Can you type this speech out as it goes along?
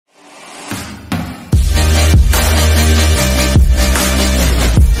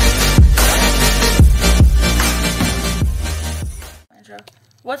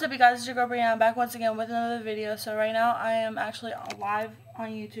up, you guys? It's your girl Brianna, back once again with another video. So right now I am actually live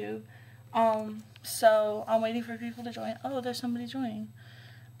on YouTube. So I'm waiting for people to join. Oh, there's somebody joining.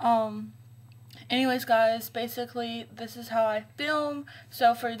 Anyways, guys, basically this is how I film.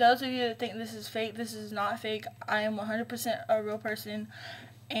 So for those of you that think this is fake, this is not fake. I am 100% a real person.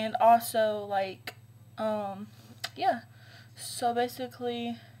 And also, like, yeah. So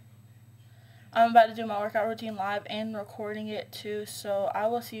basically, I'm about to do my workout routine live and recording it too, so I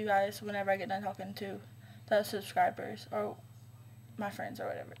will see you guys whenever I get done talking to the subscribers or my friends or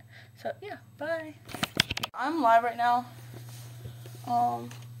whatever. So yeah, bye. I'm live right now.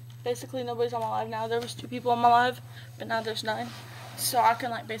 Basically nobody's on my live now. There was 2 people on my live, but now there's 9. So I can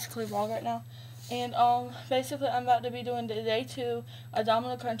like basically vlog right now. And basically I'm about to be doing day 2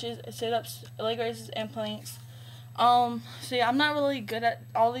 abdominal crunches, sit-ups, leg raises, and planks. So yeah, I'm not really good at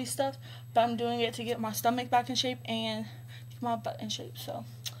all these stuff, but I'm doing it to get my stomach back in shape and get my butt in shape. So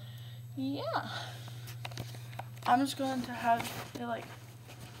yeah, I'm just going to have it like,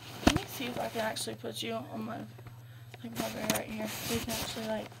 let me see if I can actually put you on my bed right here, so you can actually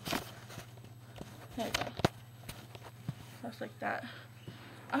like, there you go, just like that.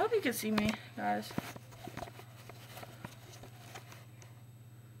 I hope you can see me, guys.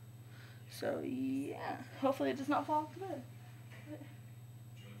 So yeah, hopefully it does not fall off the bed.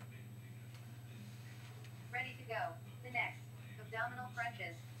 Ready to go. The next, abdominal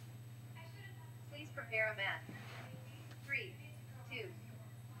crunches. Please prepare a mat. 3, 2,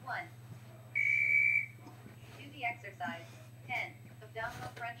 1. Do the exercise. 10, abdominal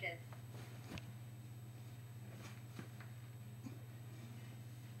crunches.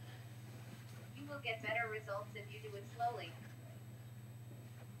 You will get better results if you do it slowly.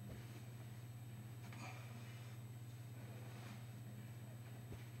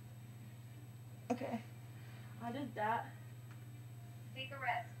 Okay, I did that. Take a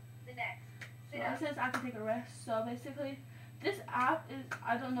rest. The next, So it says I can take a rest. So basically, this app is,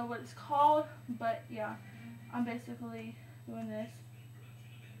 I don't know what it's called, but yeah, I'm basically doing this.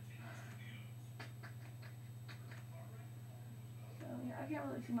 So yeah, I can't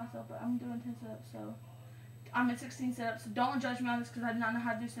really see myself, but I'm doing 10 sit-ups. So I'm at 16 sit-ups. So don't judge me on this because I did not know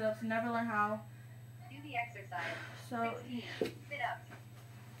how to do sit-ups and never learned how. do the exercise. So 16, sit-ups.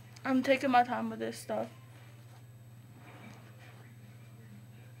 I'm taking my time with this stuff.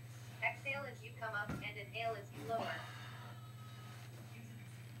 Exhale as you come up and inhale as you lower.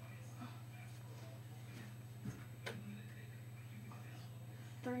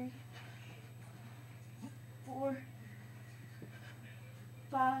 Three, 4,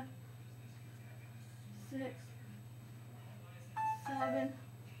 5, 6, 7,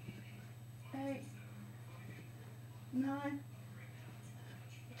 8, 9,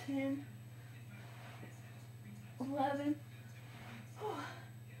 10, 11,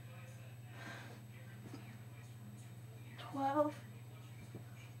 12,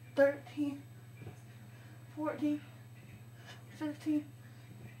 13, 14, 15,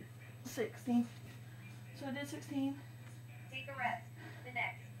 16. So I did 16. Take a rest. The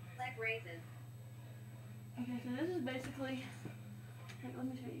next, leg raises. Okay, so this is basically, like, let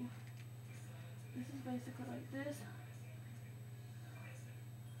me show you. This is basically like this.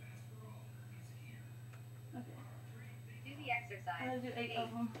 Okay. Do the exercise. I gotta do 8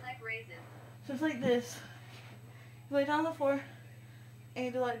 of them. Leg raises. So it's like this. You lay down on the floor and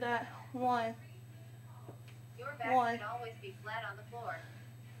you do like that. 1, Your back 1, should always be flat on the floor.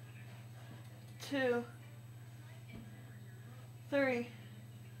 2, 3,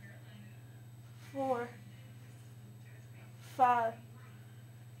 4, 5,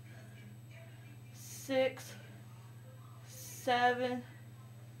 6, 7,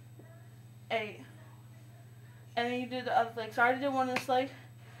 8. And then you do the other leg. So I already did one of this leg.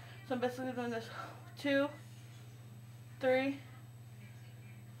 So I'm basically doing this. 2, 3,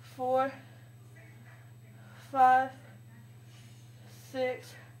 4, 5,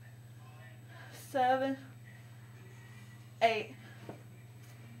 6, 7, 8.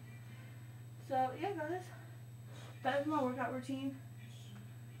 So yeah, guys, that is my workout routine.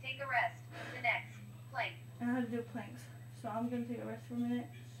 Take a rest. The next, plank. And I have to do planks. So I'm gonna take a rest for a minute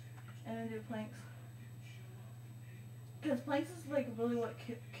and then do planks. Because planks is like really what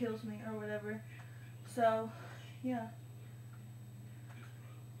kills me or whatever. So yeah.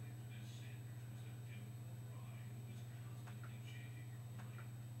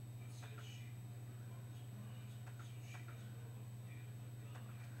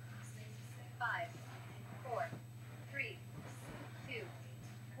 Five, 4, 3, 2,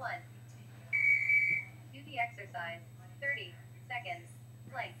 1. Do the exercise. 30 seconds.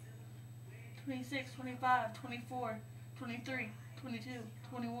 Plank. 26, 25, 24, 23, 22,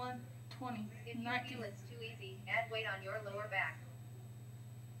 21, 20, If you 19, feel it's too easy, add weight on your lower back.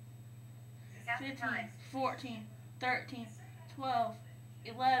 Count the 15, time. 14, 13, 12,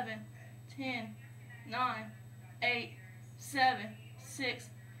 11, 10, 9, 8, 7, 6,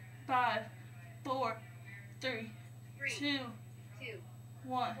 5, 4, 3, 3, 2, 2,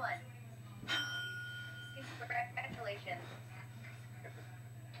 1. 1. Congratulations.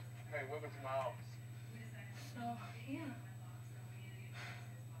 Hey, what was Miles? So, yeah.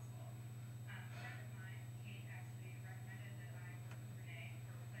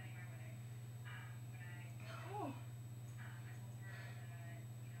 Cool.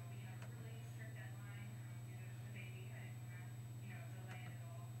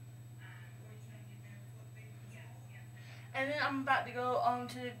 And then I'm about to go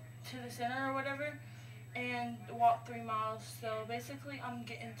to the center or whatever and walk 3 miles. So basically I'm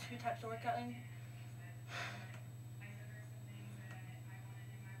getting 2 types of workout in.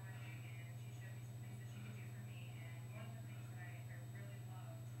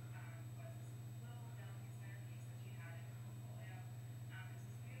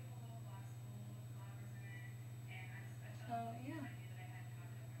 So yeah.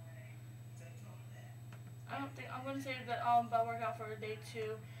 I don't think I'm gonna say that about workout for day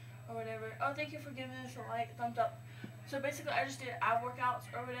 2 or whatever. Oh, thank you for giving us a like, thumbs up. So basically I just did ab workouts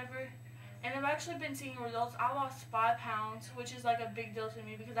or whatever, and I've actually been seeing results. I lost 5 pounds, which is like a big deal to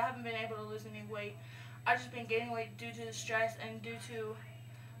me because I haven't been able to lose any weight. I've just been gaining weight due to the stress and due to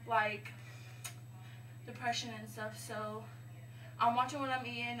like depression and stuff. So I'm watching what I'm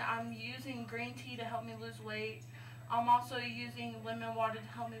eating. I'm using green tea to help me lose weight. I'm also using lemon water to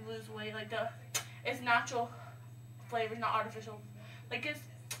help me lose weight. Like it's natural flavors, not artificial. Like it's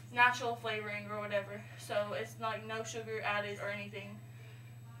natural flavoring or whatever. So it's like no sugar added or anything.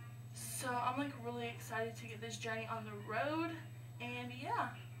 So I'm like really excited to get this journey on the road. And yeah.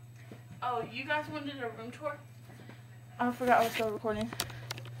 Oh, you guys wanted a room tour? I forgot I was still recording.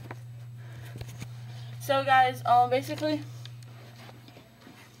 So guys, basically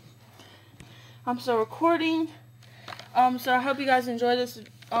I'm still recording. So I hope you guys enjoy this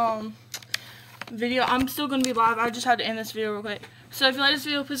video. I'm still gonna be live. I just had to end this video real quick. So if you like this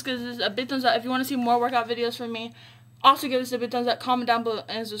video, please give this a big thumbs up. If you want to see more workout videos from me, also give this a big thumbs up, comment down below,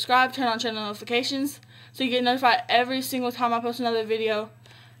 and subscribe. Turn on channel notifications so you get notified every single time I post another video.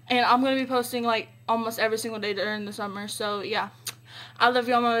 And I'm gonna be posting like almost every single day during the summer. So yeah, I love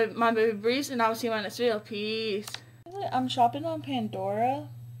y'all, my baby Breeze, and I will see you in my next video. Peace. I'm shopping on Pandora,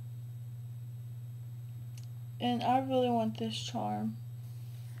 and I really want this charm.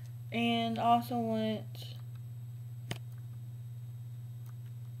 And I also want,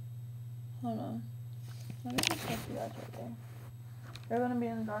 hold on, let me just get you guys right there. They're going to be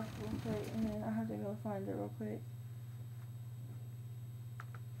in the dark real quick, and then I have to go find it real quick.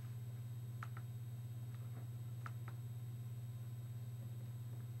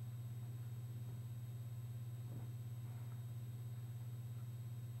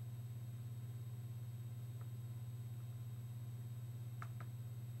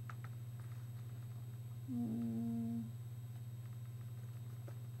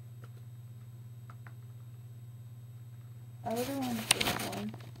 I really want this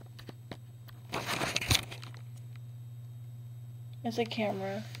one. It's a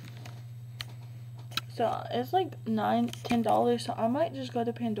camera. So it's like $10, so I might just go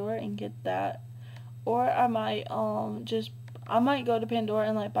to Pandora and get that. Or I might I might go to Pandora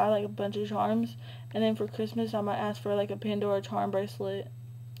and like buy like a bunch of charms, and then for Christmas I might ask for like a Pandora charm bracelet.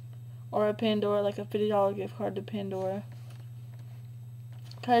 Or a Pandora, like a $50 gift card to Pandora.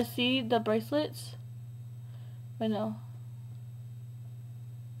 Cause see the bracelets? Wait, no.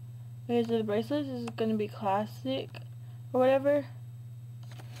 Okay, so the bracelets is gonna be classic or whatever.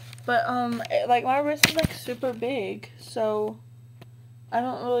 But like my wrist is like super big, so I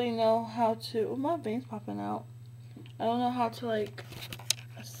don't really know how to. Oh, my veins popping out. I don't know how to like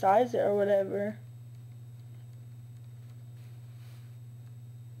size it or whatever.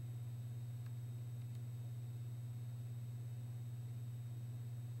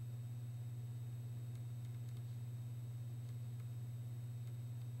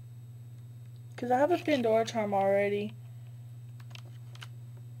 Because I have a Pandora charm already.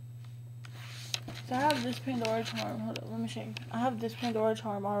 So I have this Pandora charm. Hold on, let me show you. I have this Pandora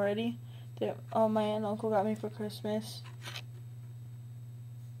charm already that my aunt and uncle got me for Christmas.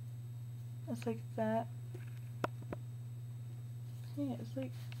 It's like that. See, it's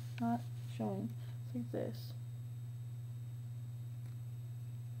like not showing. It's like this.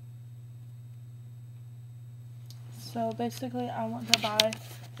 So basically I want to buy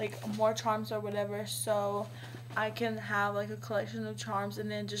like more charms or whatever, so I can have like a collection of charms and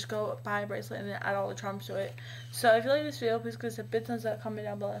then just go buy a bracelet and then add all the charms to it. So if you like this video, please give us a big thumbs up, comment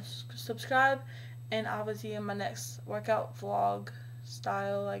down below, subscribe, and I will see you in my next workout vlog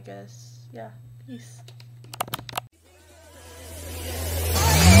style, I guess. Yeah, peace.